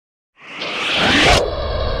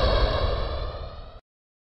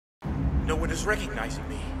is recognizing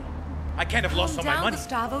me. I can't have lost all my money.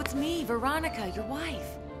 Gustavo, it's me, Veronica, your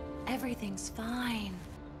wife. Everything's fine.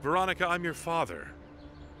 Veronica, I'm your father.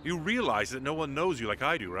 You realize that no one knows you like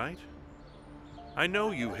I do, right? I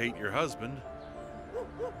know you hate your husband.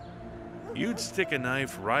 You'd stick a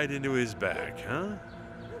knife right into his back, huh?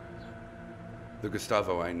 The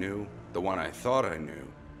Gustavo I knew, the one I thought I knew,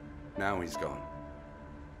 now he's gone.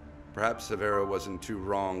 Perhaps Severo wasn't too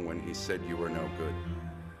wrong when he said you were no good.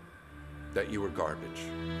 That you were garbage.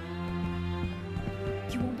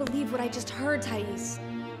 You won't believe what I just heard, Thais.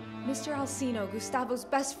 Mr. Alcino, Gustavo's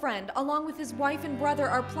best friend, along with his wife and brother,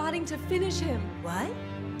 are plotting to finish him. What?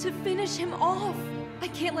 To finish him off. I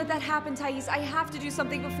can't let that happen, Thais. I have to do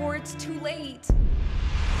something before it's too late.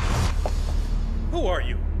 Who are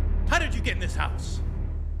you? How did you get in this house?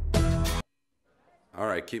 All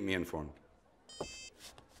right, keep me informed.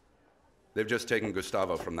 They've just taken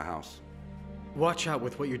Gustavo from the house. Watch out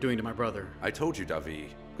with what you're doing to my brother. I told you,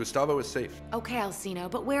 David. Gustavo is safe. Okay, Alcino,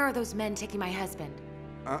 but where are those men taking my husband?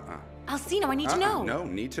 Uh-uh. Alcino, I need to know. No,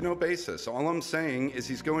 need to know basis. All I'm saying is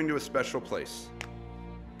he's going to a special place.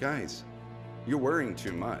 Guys, you're worrying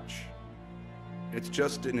too much. It's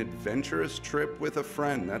just an adventurous trip with a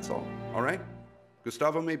friend, that's all right?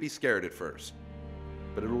 Gustavo may be scared at first,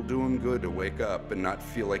 but it'll do him good to wake up and not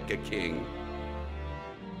feel like a king.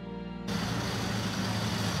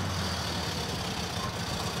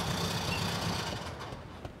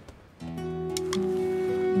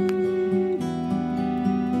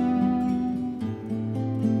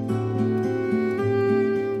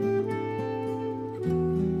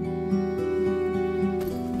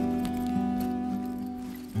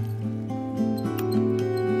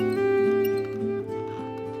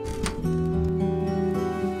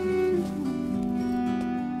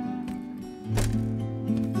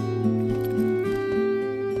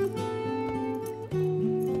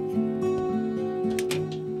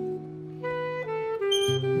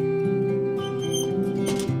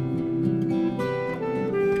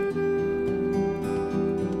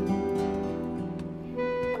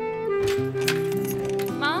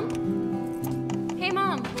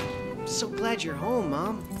 You're home,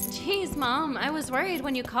 Mom. Jeez, Mom, I was worried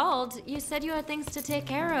when you called. You said you had things to take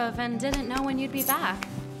care of and didn't know when you'd be back.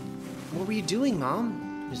 What were you doing,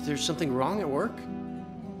 Mom? Is there something wrong at work?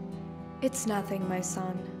 It's nothing, my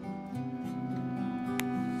son.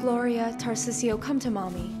 Gloria, Tarcisio, come to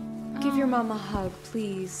Mommy. Give your mom a hug,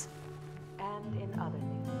 please. And in other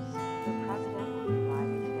news, the president will be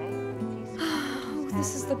arriving today for the peace conference. Oh,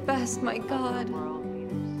 this is the best, my God. World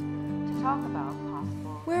leaders to talk about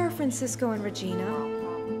possible. Where are Francisco and Regina?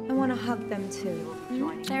 I want to hug them too.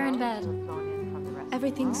 They're in bed.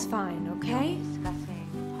 Everything's fine, okay?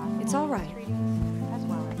 It's all right.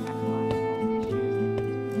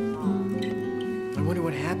 I wonder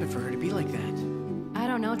what happened for her to be like that. I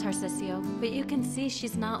don't know, Tarcisio, but you can see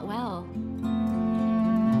she's not well.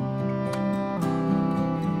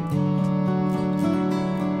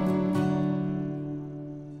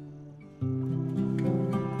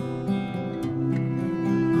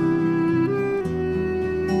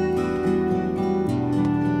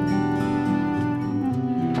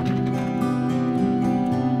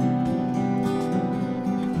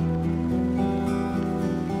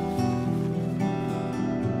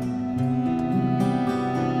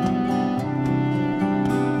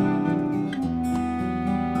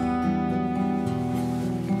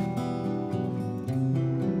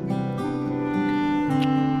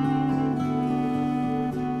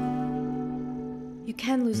 You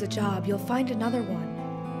can lose a job. You'll find another one.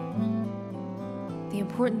 The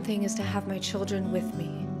important thing is to have my children with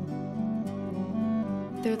me.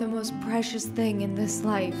 They're the most precious thing in this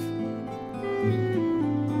life.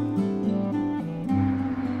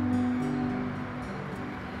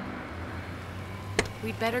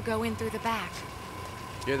 We'd better go in through the back.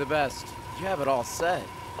 You're the best. You have it all set.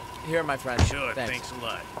 Here, my friend. Sure, thanks a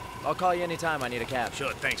lot. I'll call you anytime I need a cab.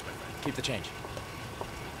 Sure, thanks, my friend. Keep the change.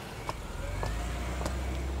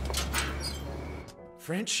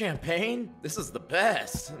 French champagne? This is the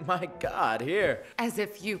best. My God, here. As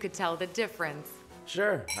if you could tell the difference.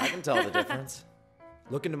 Sure, I can tell the difference.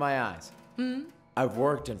 Look into my eyes. I've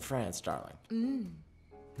worked in France, darling.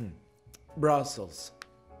 Brussels.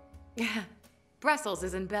 Brussels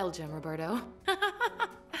is in Belgium, Roberto.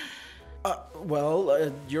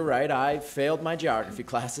 You're right. I failed my geography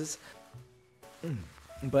classes.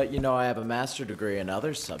 But you know, I have a master's degree in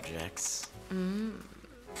other subjects.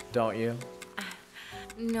 Don't you?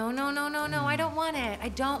 No, I don't want it. I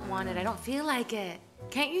don't want it. I don't feel like it.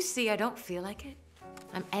 Can't you see I don't feel like it?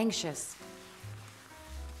 I'm anxious.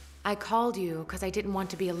 I called you because I didn't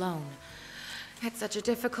want to be alone. It's such a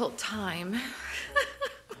difficult time.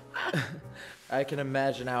 I can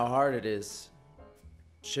imagine how hard it is.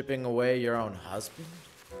 Shipping away your own husband?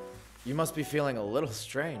 You must be feeling a little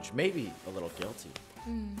strange, maybe a little guilty.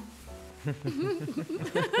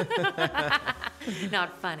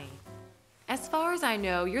 Not funny. As far as I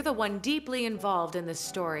know, you're the one deeply involved in this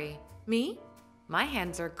story. Me? My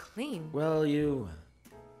hands are clean. Well, you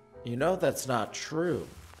know that's not true.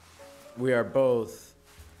 We are both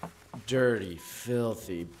dirty,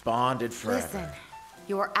 filthy, bonded forever. Listen,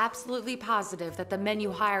 you are absolutely positive that the men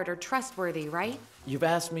you hired are trustworthy, right? You've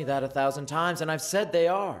asked me that 1,000 times, and I've said they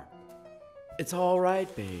are. It's all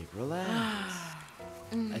right, babe. Relax.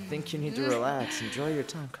 I think you need to relax. Enjoy your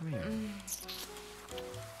time. Come here.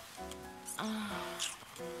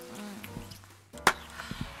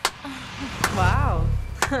 Wow.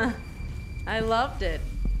 I loved it.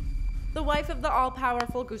 The wife of the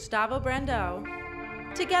all-powerful Gustavo Brandão,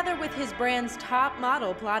 together with his brand's top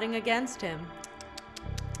model plotting against him.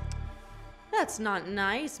 That's not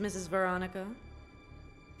nice, Mrs. Veronica.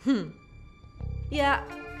 Yeah,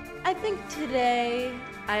 I think today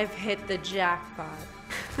I've hit the jackpot.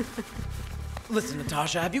 Listen,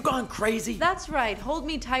 Natasha, have you gone crazy? That's right. Hold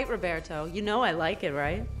me tight, Roberto. You know I like it,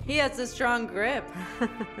 right? He has a strong grip.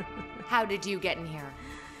 How did you get in here?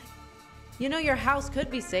 You know, your house could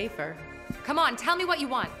be safer. Come on, tell me what you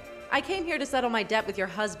want. I came here to settle my debt with your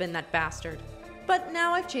husband, that bastard. But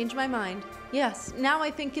now I've changed my mind. Yes, now I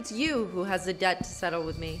think it's you who has the debt to settle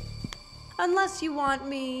with me. Unless you want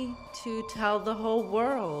me to tell the whole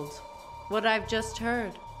world what I've just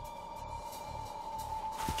heard.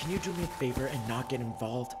 Can you do me a favor and not get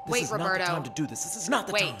involved? Wait, This is Roberto. not the time to do this. This is not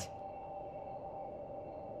the time. Wait.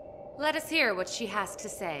 Let us hear what she has to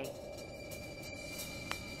say.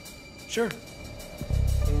 Sure.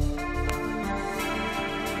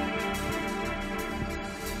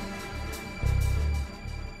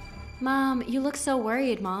 Mom, you look so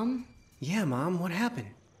worried, Mom. Yeah, Mom, what happened?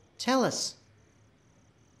 Tell us.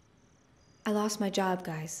 I lost my job,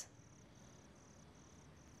 guys.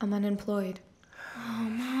 I'm unemployed. Oh,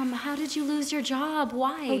 Mom, how did you lose your job?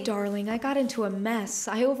 Why? Oh, darling, I got into a mess.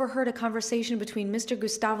 I overheard a conversation between Mr.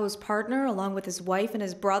 Gustavo's partner along with his wife and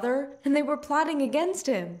his brother, and they were plotting against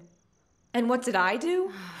him. And what did I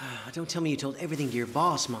do? Don't tell me you told everything to your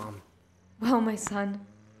boss, Mom. Well, my son,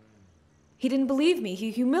 he didn't believe me.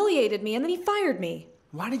 He humiliated me, and then he fired me.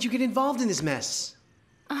 Why did you get involved in this mess?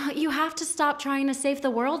 You have to stop trying to save the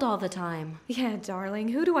world all the time. Yeah, darling,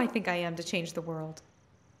 who do I think I am to change the world?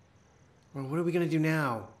 Well, what are we gonna do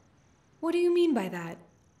now? What do you mean by that?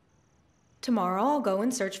 Tomorrow I'll go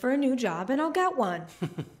and search for a new job, and I'll get one.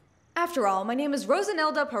 After all, my name is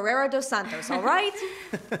Rosanelda Pereira dos Santos, all right?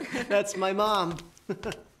 That's my mom.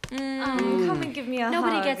 Come and give me a hug.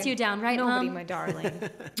 Nobody gets you down, right, Nobody, Mom? my darling.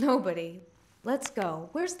 Nobody. Let's go.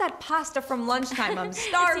 Where's that pasta from lunchtime? I'm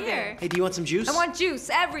starving. here. Hey, do you want some juice? I want juice,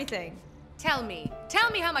 everything. Tell me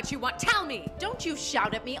how much you want. Tell me. Don't you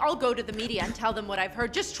shout at me. I'll go to the media and tell them what I've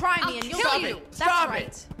heard. Just try me I'll and you'll kill see. you. That's Stop right.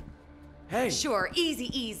 it. Hey. Sure,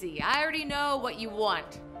 easy. I already know what you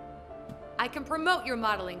want. I can promote your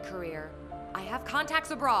modeling career. I have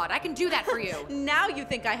contacts abroad. I can do that for you. Now you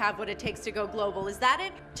think I have what it takes to go global, is that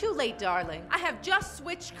it? Too late, darling. I have just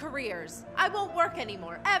switched careers. I won't work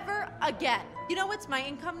anymore, ever again. You know what's my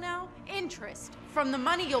income now? Interest. From the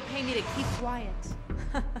money you'll pay me to keep quiet.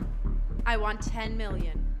 I want $10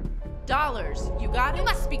 million. You got it? You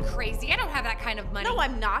must be crazy. I don't have that kind of money. No,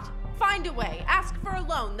 I'm not. Find a way. Ask for a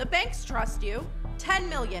loan. The banks trust you. $10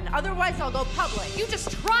 million. Otherwise, I'll go public. You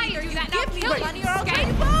just try to do that. Now Give me kill the you, money or I'll skank. tell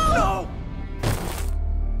you both. No!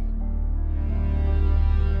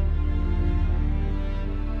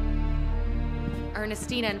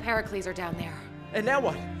 Ernestina and Pericles are down there. And now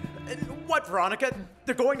what? What, Veronica?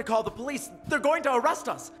 They're going to call the police. They're going to arrest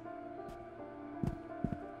us.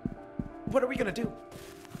 What are we gonna do?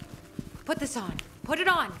 Put this on. Put it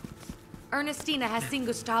on. Ernestina has seen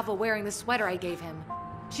Gustavo wearing the sweater I gave him.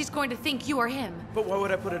 She's going to think you are him. But why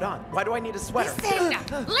would I put it on? Why do I need a sweater?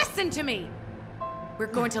 Listen to me. We're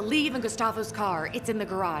going to leave in Gustavo's car. It's in the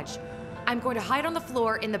garage. I'm going to hide on the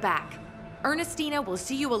floor in the back. Ernestina will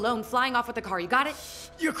see you alone flying off with the car. You got it?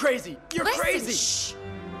 You're crazy. You're Listen, crazy. Shh.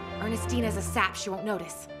 Ernestina's a sap. She won't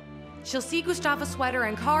notice. She'll see Gustavo's sweater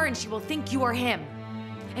and car, and she will think you are him.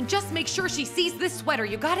 And just make sure she sees this sweater.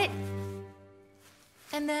 You got it?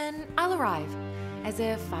 And then I'll arrive, as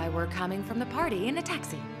if I were coming from the party in a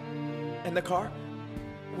taxi. And the car?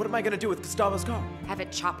 What am I gonna do with Gustavo's car? Have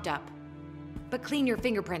it chopped up. But clean your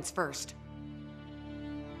fingerprints first.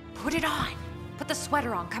 Put it on. Put the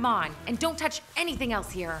sweater on, come on. And don't touch anything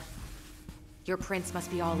else here. Your prints must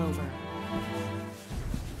be all over.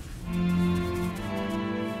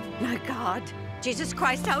 My God. Jesus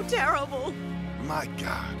Christ, how terrible. My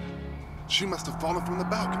God. She must have fallen from the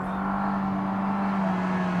balcony.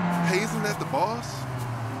 Hey, isn't that the boss?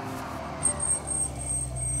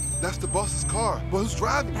 That's the boss's car. But who's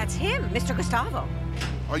driving? That's him, Mr. Gustavo.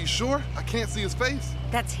 Are you sure? I can't see his face.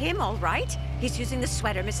 That's him, all right. He's using the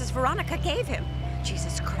sweater Mrs. Veronica gave him.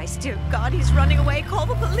 Jesus Christ, dear God, he's running away. Call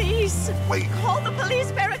the police. Wait. Call the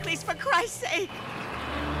police, Pericles, for Christ's sake.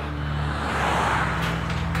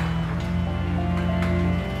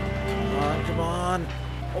 Come on.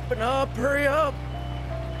 Open up, hurry up.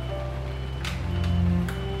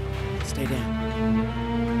 Stay down.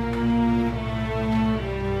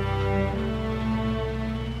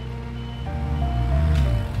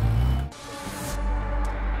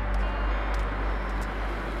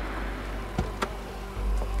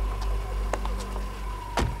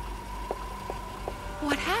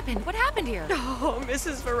 What happened? What happened here? Oh,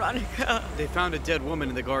 Mrs. Veronica. They found a dead woman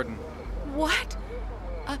in the garden. What?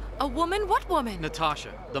 A woman? What woman?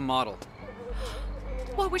 Natasha, the model.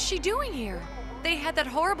 What was she doing here? They had that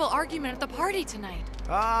horrible argument at the party tonight.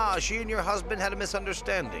 Ah, she and your husband had a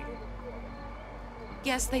misunderstanding.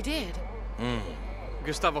 Yes, they did.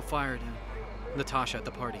 Gustavo fired him. Natasha at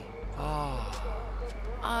the party.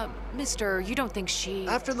 Mister, you don't think she...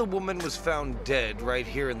 After the woman was found dead right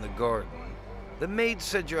here in the garden, the maid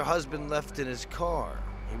said your husband left in his car.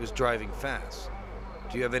 He was driving fast.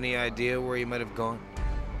 Do you have any idea where he might have gone?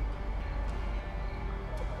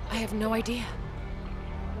 I have no idea.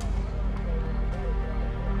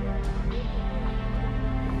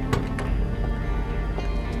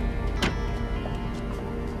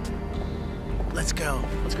 Let's go.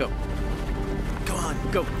 Let's go. Go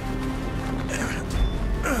on. Go.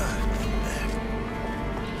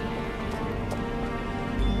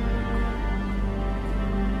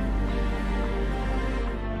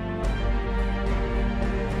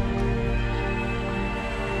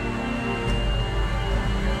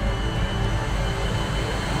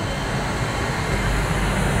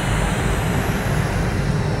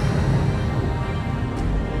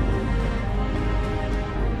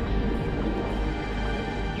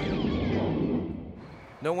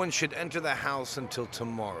 No one should enter the house until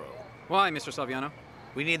tomorrow. Why, Mr. Salviano?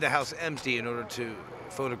 We need the house empty in order to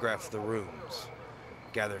photograph the rooms,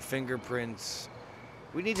 gather fingerprints.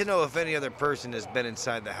 We need to know if any other person has been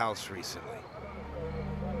inside the house recently.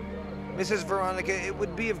 Mrs. Veronica, it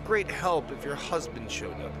would be of great help if your husband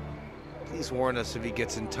showed up. Please warn us if he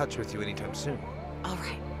gets in touch with you anytime soon. All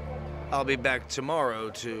right. I'll be back tomorrow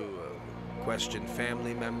to question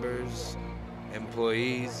family members,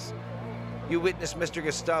 employees. You witnessed Mr.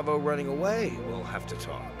 Gustavo running away. We'll have to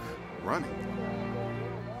talk. Running?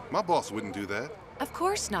 My boss wouldn't do that. Of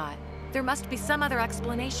course not. There must be some other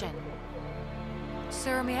explanation.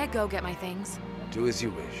 Sir, may I go get my things? Do as you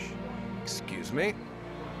wish. Excuse me?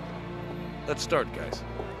 Let's start, guys.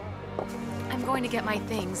 I'm going to get my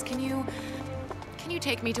things. Can you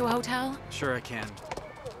take me to a hotel? Sure I can.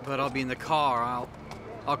 But I'll be in the car.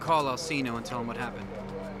 I'll call Alcino and tell him what happened.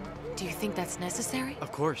 Do you think that's necessary?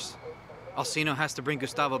 Of course. Alcino has to bring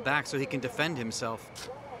Gustavo back so he can defend himself.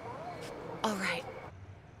 All right.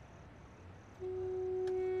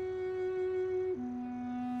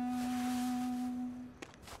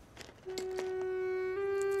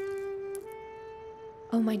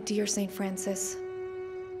 Oh, my dear St. Francis.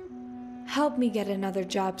 Help me get another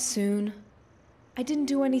job soon. I didn't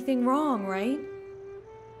do anything wrong, right?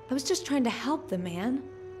 I was just trying to help the man.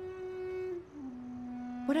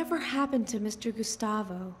 Whatever happened to Mr.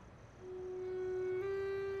 Gustavo?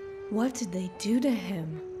 What did they do to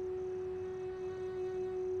him?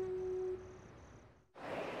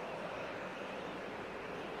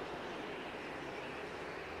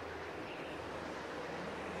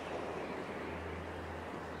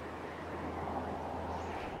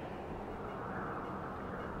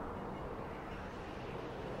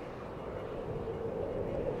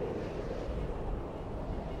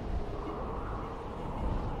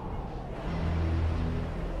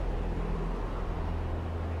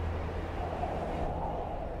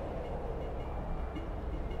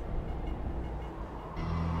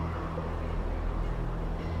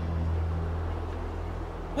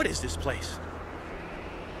 What is this place?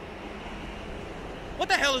 What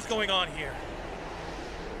the hell is going on here?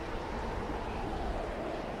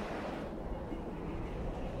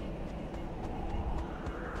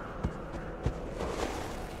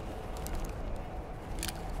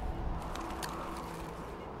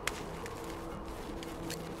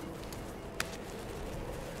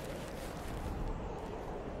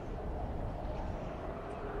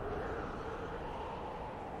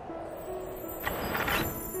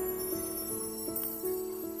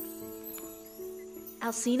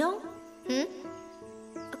 Alcino?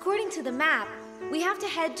 According to the map, we have to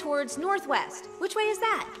head towards northwest. Which way is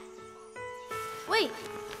that? Wait.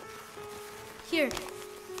 Here.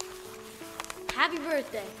 Happy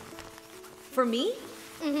birthday. For me?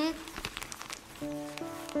 Mm-hmm.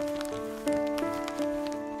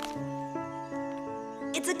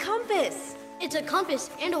 It's a compass. It's a compass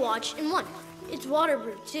and a watch in one. It's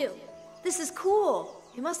waterproof, too. This is cool.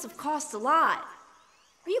 It must have cost a lot.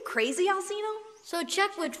 Are you crazy, Alcino? So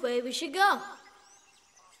check which way we should go.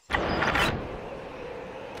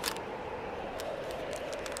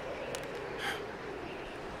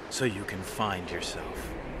 So you can find yourself.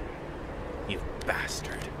 You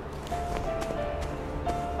bastard.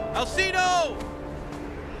 Alcino!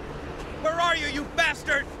 Where are you, you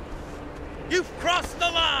bastard? You've crossed the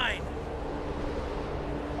line!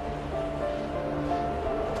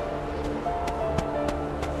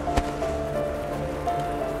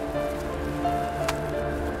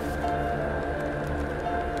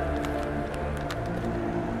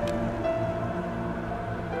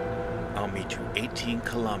 I'll meet you 18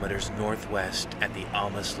 kilometers northwest at the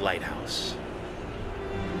Almas Lighthouse.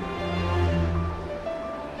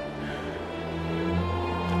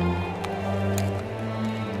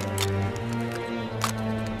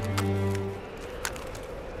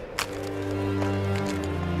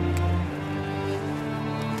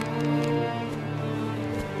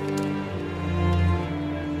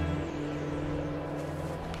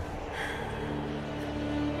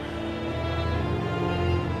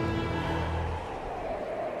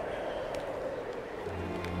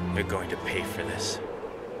 You're going to pay for this.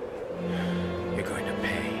 You're going to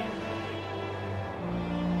pay.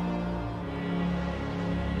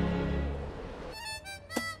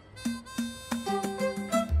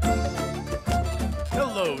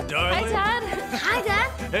 Hello, darling. Hi, Dad. Hi,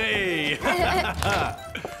 Dad. Hey.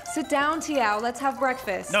 Sit down, Tiao. Let's have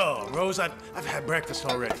breakfast. No, Rose, I've had breakfast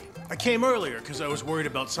already. I came earlier because I was worried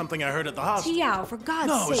about something I heard at the hospital. Tiao, for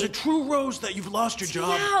God's sake. No, is it true, Rose, that you've lost your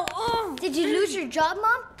job? Tiao, oh. Did you lose your job,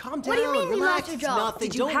 Mom? Calm down. What do you mean you relax, lost your it's job? nothing.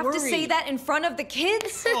 Did you Don't have worry. to say that in front of the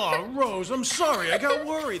kids? Oh, Rose, I'm sorry. I got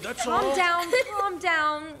worried, that's all. Calm down, calm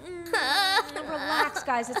down. Relax,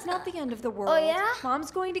 guys. It's not the end of the world. Oh, yeah? Mom's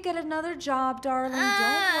going to get another job, darling. Don't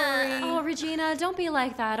worry. Oh, Regina, don't be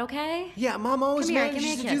like that, okay? Yeah, Mom always Come here, give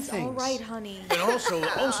manages me to a do kiss. things. All right, honey. And also,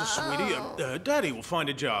 sweetie, Daddy will find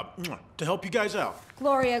a job to help you guys out.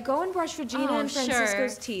 Gloria, go and brush Regina Oh, and sure.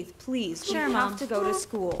 Francisco's teeth, please. Sure, we Mom. have to go to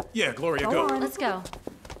school. Yeah, Gloria, Go go. on. Let's go.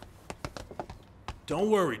 Don't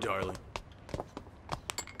worry, darling.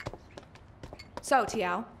 So,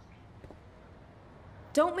 Tiao,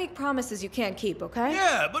 don't make promises you can't keep, okay?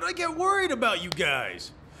 Yeah, but I get worried about you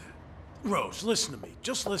guys. Rose, listen to me.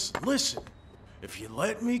 Just listen. If you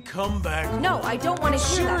let me come back No, home- I don't want to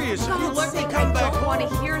I'm hear serious. that. If you For let God's me sake, come I back don't want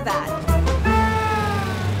home- to hear that.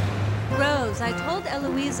 Rose, I told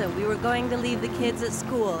Eloisa we were going to leave the kids at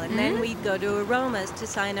school, and then we'd go to Aroma's to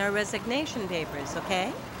sign our resignation papers,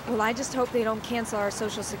 okay? Well, I just hope they don't cancel our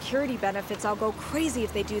Social Security benefits. I'll go crazy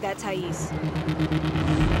if they do that, Thais.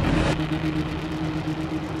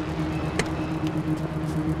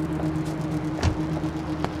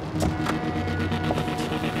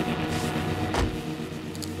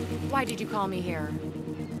 Why did you call me here?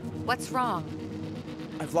 What's wrong?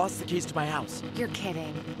 I've lost the keys to my house. You're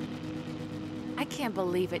kidding. I can't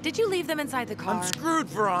believe it. Did you leave them inside the car? I'm screwed,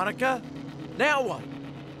 Veronica. Now what?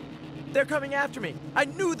 They're coming after me. I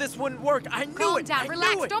knew this wouldn't work. I knew Calm it. down, I knew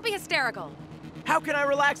relax. it. Don't be hysterical. How can I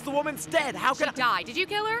relax? The woman's dead. How can She died. Did you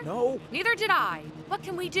kill her? No. Neither did I. What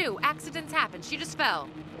can we do? Accidents happen. She just fell.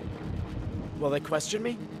 Will they question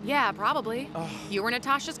me? Yeah, probably. You were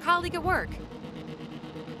Natasha's colleague at work.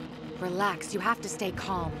 Relax. You have to stay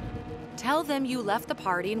calm. Tell them you left the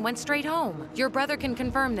party and went straight home. Your brother can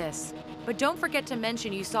confirm this. But don't forget to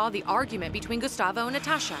mention you saw the argument between Gustavo and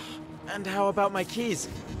Natasha. And how about my keys?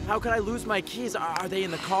 How could I lose my keys? Are they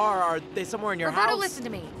in the car? Are they somewhere in your Roberto, house? listen to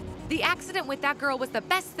me. The accident with that girl was the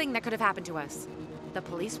best thing that could have happened to us. The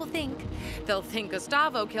police will think. They'll think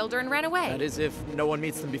Gustavo killed her and ran away. That is if no one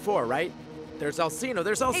meets them before, right? There's Alcino.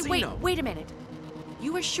 There's Alcino. Hey, wait a minute.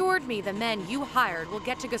 You assured me the men you hired will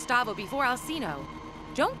get to Gustavo before Alcino.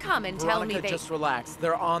 Don't come and tell me Veronica, they... just relax.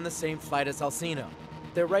 They're on the same flight as Alcino.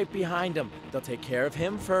 They're right behind him. They'll take care of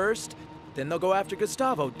him first, then they'll go after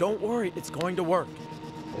Gustavo. Don't worry, it's going to work.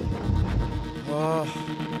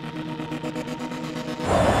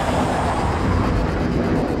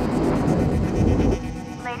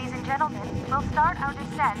 Ladies and gentlemen, we'll start our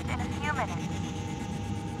descent in a few minutes.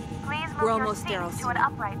 Please move your seats to an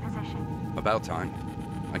upright position. About time.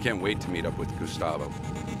 I can't wait to meet up with Gustavo.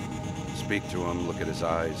 Speak to him, look at his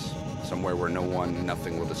eyes, somewhere where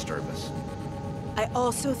nothing will disturb us. I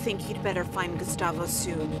also think you'd better find Gustavo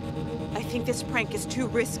soon. I think this prank is too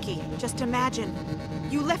risky. Just imagine,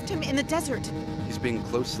 you left him in the desert. He's being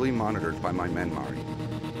closely monitored by my men, Mari.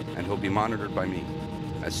 And he'll be monitored by me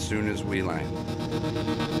as soon as we land.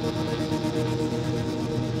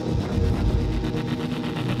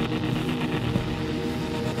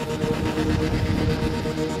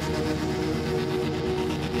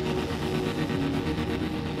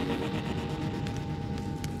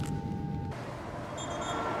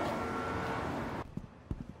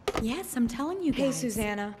 Yes, I'm telling you guys. Hey,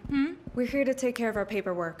 Susanna. We're here to take care of our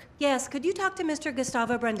paperwork. Yes, could you talk to Mr.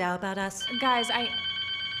 Gustavo Brandao about us? Guys,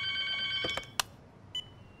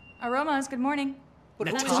 Aromas, good morning.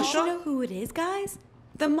 Natasha? You know who it is, guys?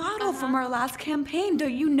 The model from our last campaign. Do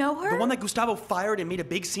you know her? The one that Gustavo fired and made a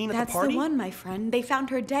big scene at That's the party? the one, my friend. They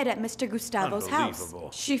found her dead at Mr. Gustavo's house.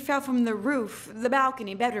 Unbelievable. She fell from the roof, the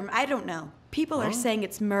balcony, bedroom, I don't know. People are saying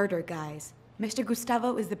it's murder, guys. Mr.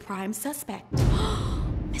 Gustavo is the prime suspect.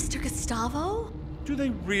 Mr. Gustavo? Do they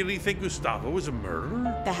really think Gustavo was a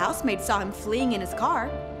murderer? The housemaid saw him fleeing in his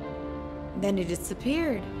car. Then he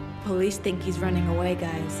disappeared. Police think he's running away,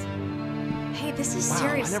 guys. Hey, this is Wow,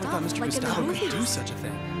 serious I never stuff. thought Mr. Like Gustavo in the could movies. do such a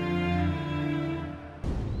thing.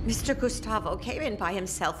 Mr. Gustavo came in by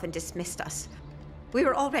himself and dismissed us. We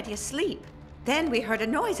were already asleep. Then we heard a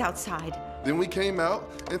noise outside. Then we came out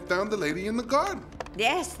and found the lady in the garden.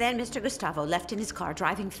 Yes, then Mr. Gustavo left in his car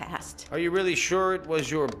driving fast. Are you really sure it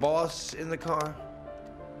was your boss in the car?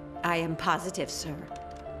 I am positive, sir.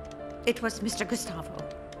 It was Mr. Gustavo.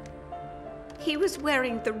 He was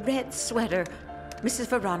wearing the red sweater Mrs.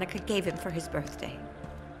 Veronica gave him for his birthday.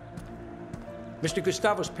 Mr.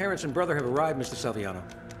 Gustavo's parents and brother have arrived, Mr. Salviano.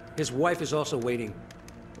 His wife is also waiting.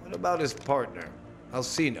 What about his partner,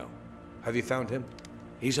 Alcino? Have you found him?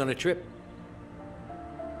 He's on a trip.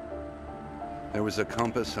 There was a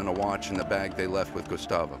compass and a watch in the bag they left with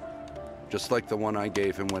Gustavo, just like the one I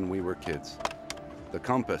gave him when we were kids. The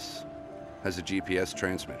compass has a GPS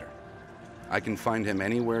transmitter. I can find him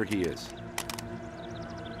anywhere he is.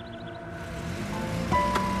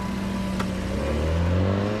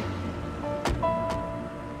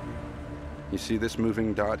 You see this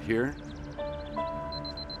moving dot here?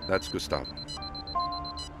 That's Gustavo.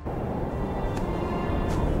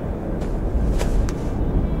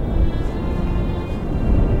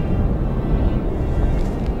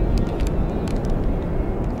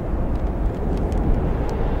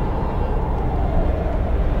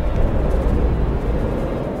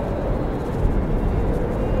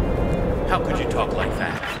 How could you talk like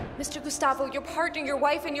that? Mr. Gustavo, your partner, your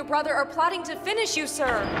wife, and your brother are plotting to finish you,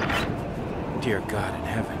 sir. Dear God in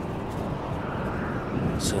heaven.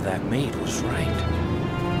 So that maid was right.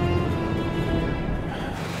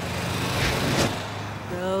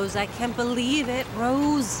 Rose, I can't believe it,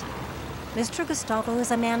 Rose. Mr. Gustavo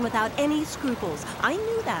is a man without any scruples. I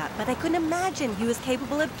knew that, but I couldn't imagine he was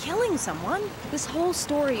capable of killing someone. This whole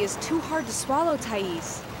story is too hard to swallow,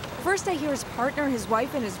 Thais. First I hear his partner, his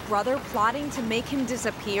wife, and his brother plotting to make him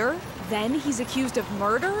disappear. Then he's accused of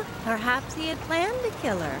murder? Perhaps he had planned to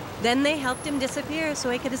kill her. Then they helped him disappear so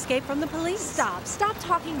he could escape from the police. Stop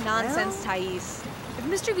talking nonsense, Thais. If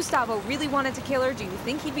Mr. Gustavo really wanted to kill her, do you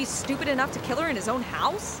think he'd be stupid enough to kill her in his own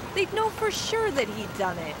house? They'd know for sure that he'd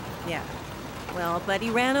done it. Yeah. Well, but he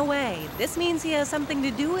ran away. This means he has something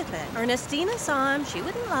to do with it. Ernestina saw him. She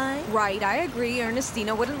wouldn't lie. Right, I agree.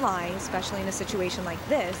 Ernestina wouldn't lie, especially in a situation like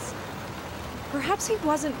this. Perhaps he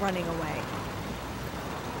wasn't running away.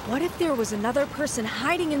 What if there was another person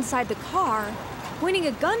hiding inside the car, pointing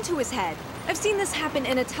a gun to his head? I've seen this happen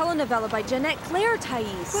in a telenovela by Jeanette Claire,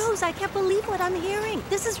 Thais. Rose, I can't believe what I'm hearing.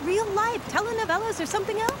 This is real life. Telenovelas or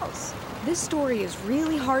something else. This story is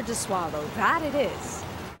really hard to swallow. That it is.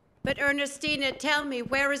 But Ernestina, tell me,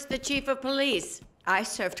 where is the chief of police? I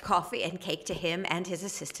served coffee and cake to him and his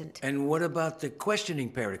assistant. And what about the questioning,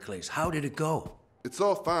 Pericles? How did it go? It's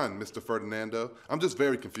all fine, Mr. Ferdinando. I'm just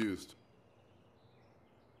very confused.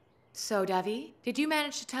 So, Devi, did you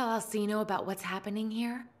manage to tell Alcino about what's happening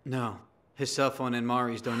here? No. His cell phone and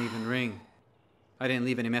Mari's don't even ring. I didn't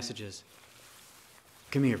leave any messages.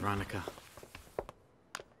 Come here, Veronica.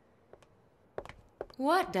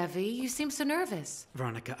 What, Devi? You seem so nervous.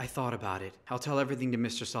 Veronica, I thought about it. I'll tell everything to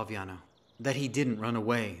Mr. Salviano. That he didn't run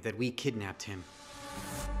away, that we kidnapped him.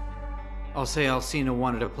 I'll say Alcino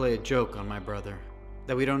wanted to play a joke on my brother.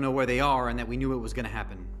 That we don't know where they are and that we knew it was gonna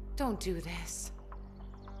happen. Don't do this.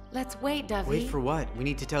 Let's wait, Devi. Wait for what? We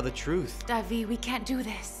need to tell the truth. Devi, we can't do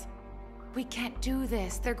this. We can't do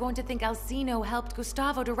this. They're going to think Alcino helped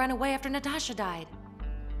Gustavo to run away after Natasha died.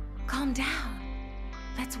 calm down.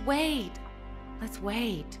 Let's wait. Let's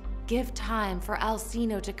wait. Give time for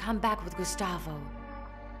Alcino to come back with Gustavo.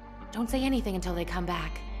 Don't say anything until they come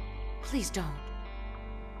back. Please don't.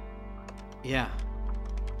 Yeah.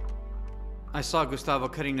 I saw Gustavo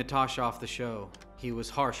cutting Natasha off the show. He was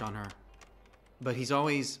harsh on her. But he's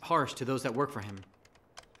always harsh to those that work for him.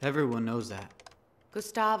 Everyone knows that.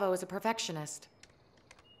 Gustavo is a perfectionist.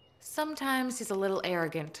 Sometimes he's a little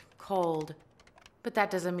arrogant, cold. But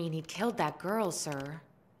that doesn't mean he killed that girl, sir.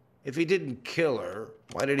 If he didn't kill her,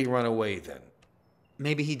 why did he run away then?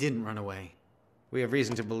 Maybe he didn't run away. We have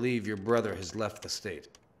reason to believe your brother has left the state.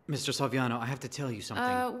 Mr. Salviano, I have to tell you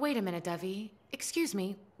something. Wait a minute, Dovey. Excuse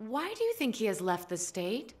me, why do you think he has left the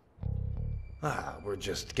state? We're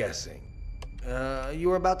just guessing. You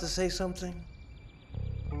were about to say something?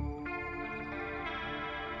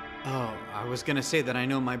 Oh, I was gonna say that I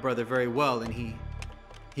know my brother very well, and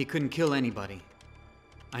he couldn't kill anybody.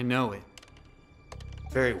 I know it.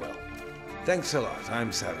 Very well. Thanks a lot,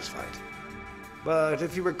 I'm satisfied. But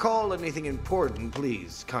if you recall anything important,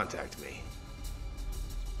 please contact me.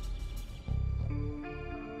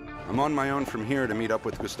 I'm on my own from here to meet up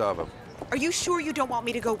with Gustavo. Are you sure you don't want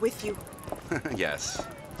me to go with you? Yes.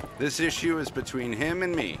 This issue is between him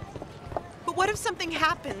and me. But what if something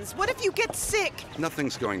happens? What if you get sick?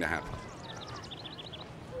 Nothing's going to happen.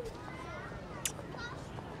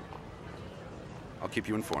 I'll keep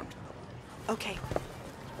you informed. Okay.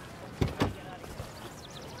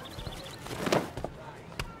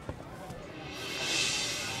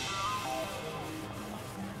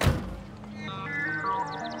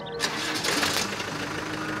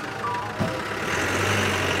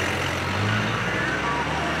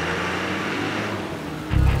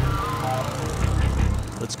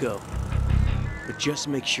 Let's go. But just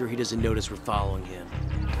make sure he doesn't notice we're following him.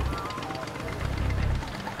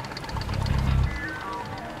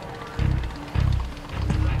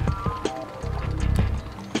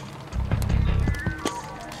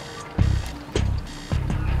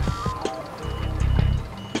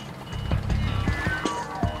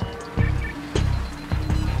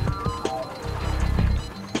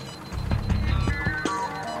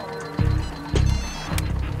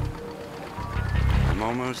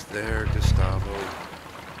 Almost there, Gustavo.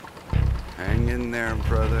 Hang in there,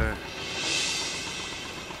 brother.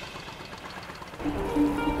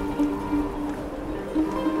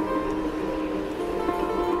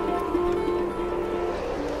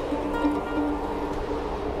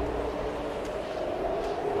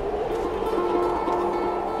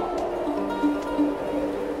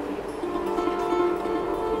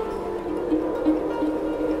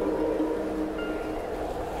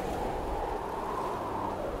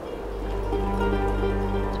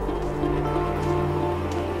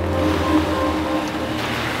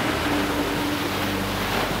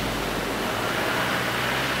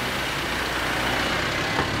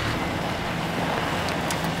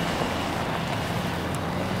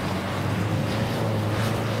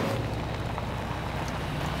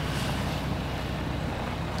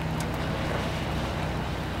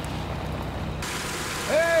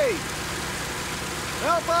 Hey!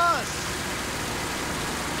 Help us!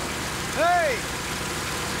 Hey!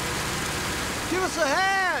 Give us a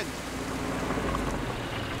hand!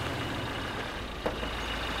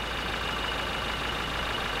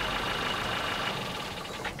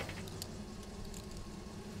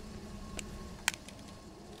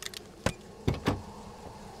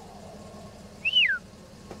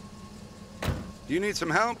 Do you need some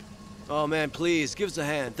help? Oh man, please, give us a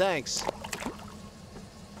hand. Thanks.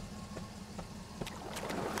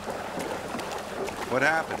 What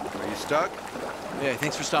happened? Are you stuck? Yeah,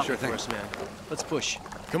 thanks for stopping Sure for thing. us, man. Let's push.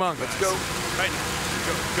 Come on, Let's go. Right.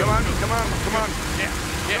 Come on, come on, come on. Yeah,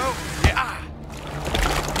 yeah, Go. yeah.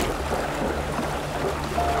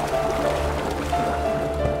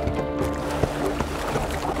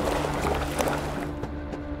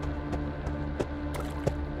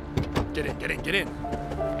 Get in, get in, get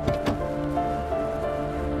in.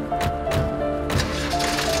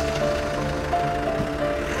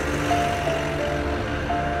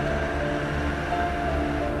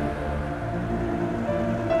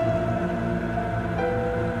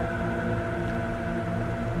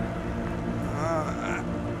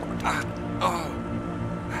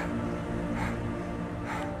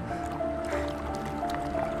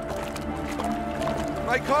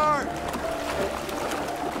 My car!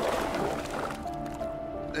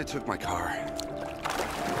 They took my car.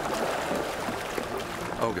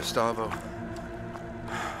 Oh, Gustavo.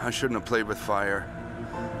 I shouldn't have played with fire.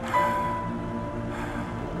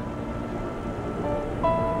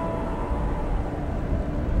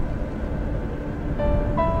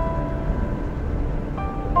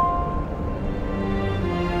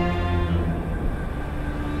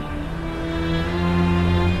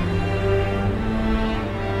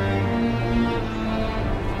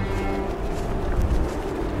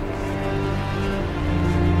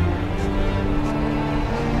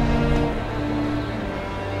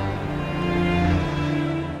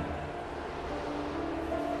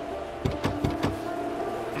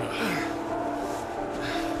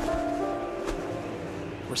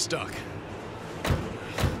 We're stuck.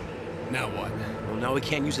 Now what? Well, now we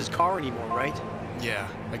can't use his car anymore, right? Yeah,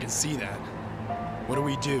 I can see that. What do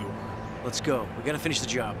we do? Let's go. We gotta finish the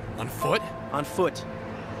job. On foot? On foot.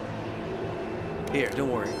 Here, don't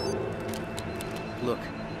worry. Look,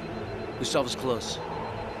 Gustavo's close.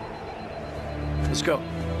 Let's go.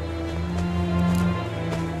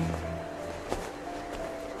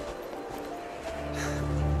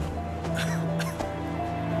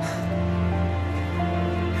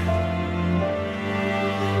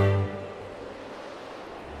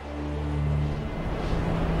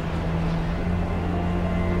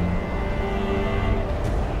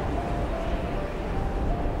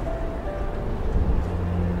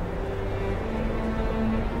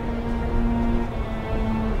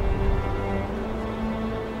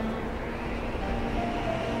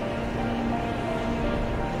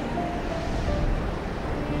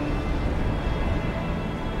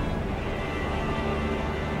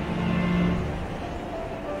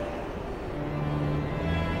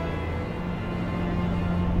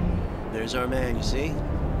 There's our man, you see?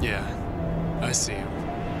 Yeah, I see him.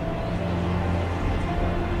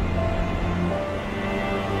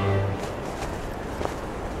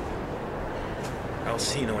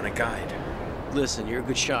 Alcino and a guide. Listen, you're a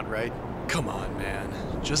good shot, right? Come on, man.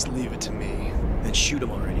 Just leave it to me. Then shoot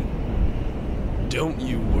him already. Don't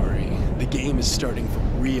you worry. The game is starting for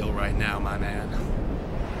real right now, my man.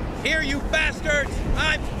 Here, you bastards!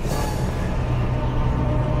 I'm...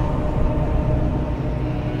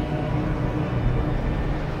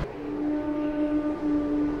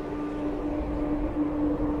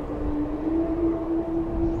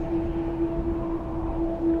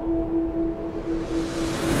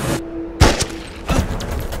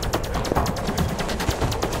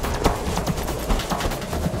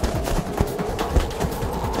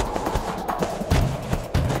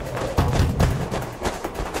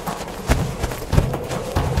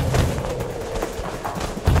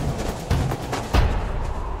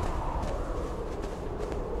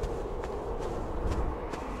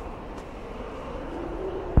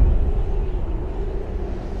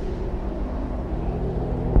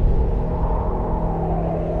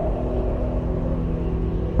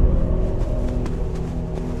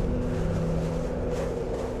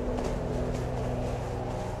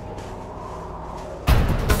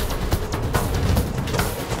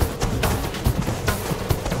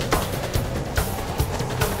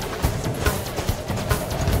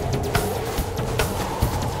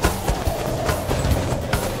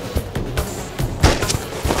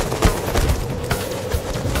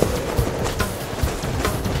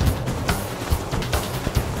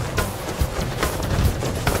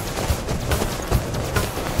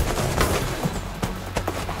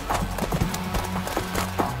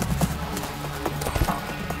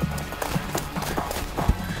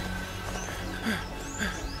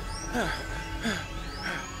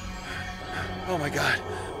 Oh my God.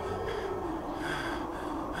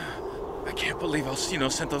 I can't believe Alcino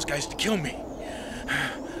sent those guys to kill me.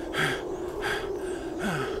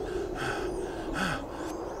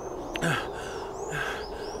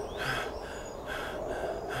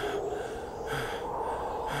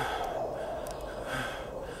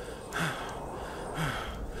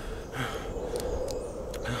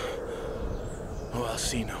 Oh,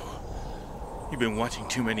 Alcino. You've been watching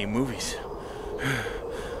too many movies.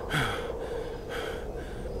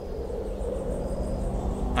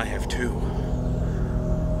 I have too.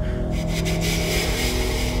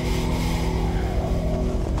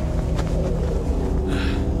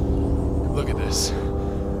 Look at this.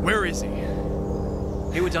 Where is he?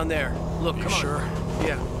 He was down there. Look, You come on. sure?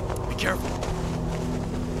 Yeah. Be careful.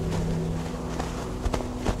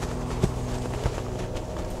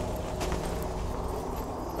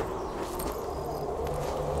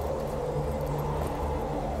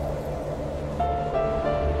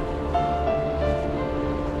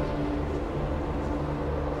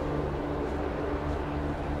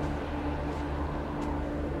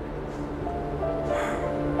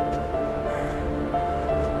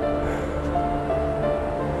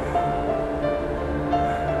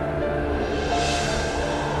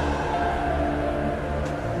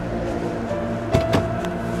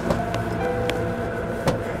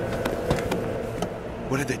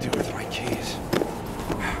 What did they do with my keys?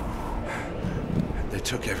 They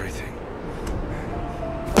took everything.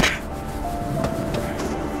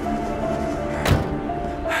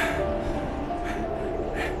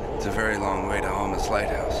 It's a very long way to Alma's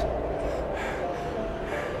lighthouse.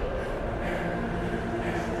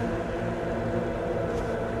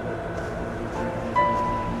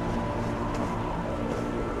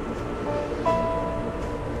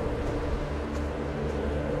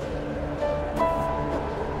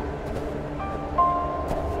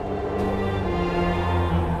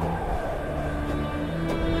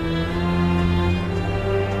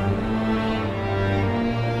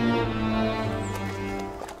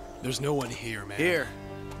 There's no one here, man. Here.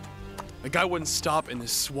 A guy wouldn't stop in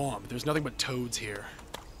this swamp. There's nothing but toads here.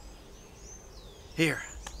 Here.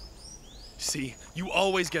 See, you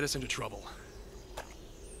always get us into trouble.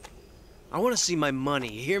 I want to see my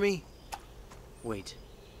money, you hear me? Wait.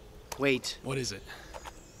 Wait. What is it?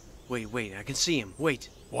 Wait, I can see him. Wait.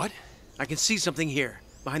 What? I can see something here,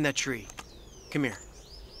 behind that tree. Come here.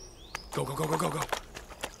 Go.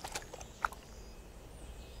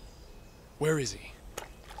 Where is he?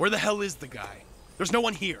 Where the hell is the guy? There's no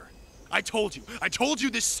one here. I told you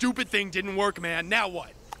this stupid thing didn't work, man. Now what?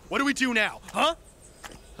 What do we do now, huh?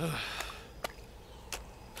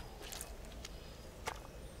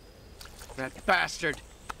 That bastard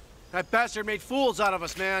made fools out of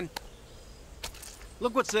us, man.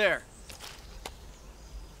 Look what's there.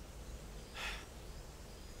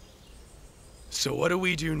 So what do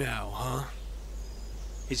we do now, huh?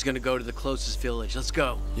 He's gonna go to the closest village. Let's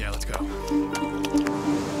go. Yeah, let's go.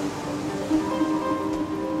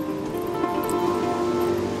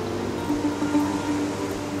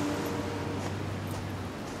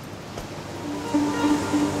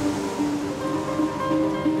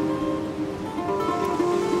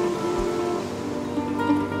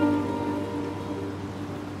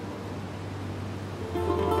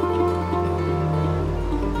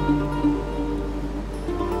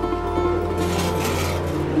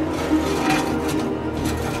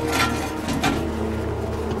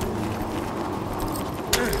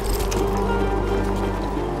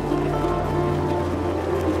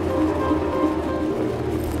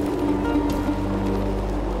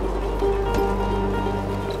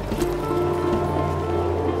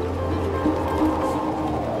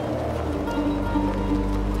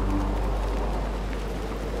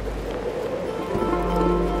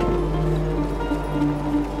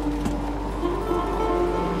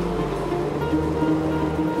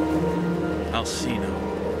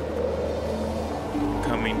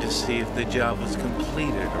 Coming to see if the job was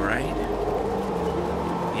completed, right?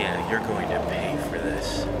 Yeah, you're going to pay for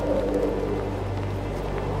this.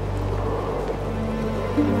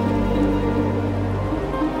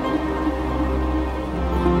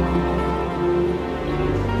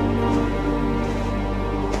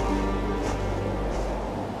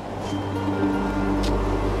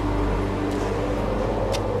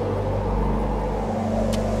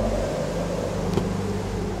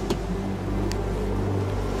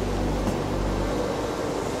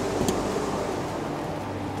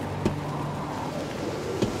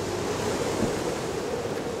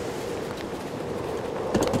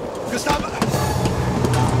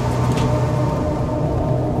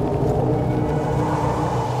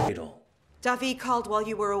 Davi called while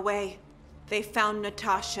you were away. They found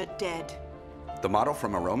Natasha dead. The model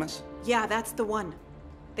from Aromas? Yeah, that's the one.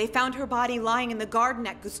 They found her body lying in the garden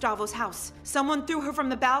at Gustavo's house. Someone threw her from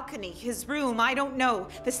the balcony, his room, I don't know.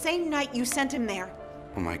 The same night you sent him there.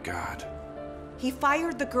 Oh my God. He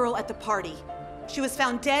fired the girl at the party. She was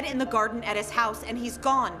found dead in the garden at his house, and he's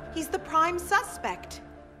gone. He's the prime suspect.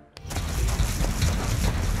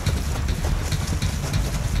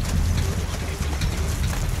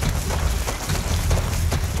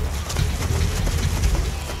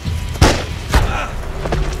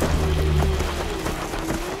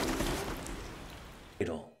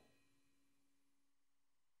 Cradle.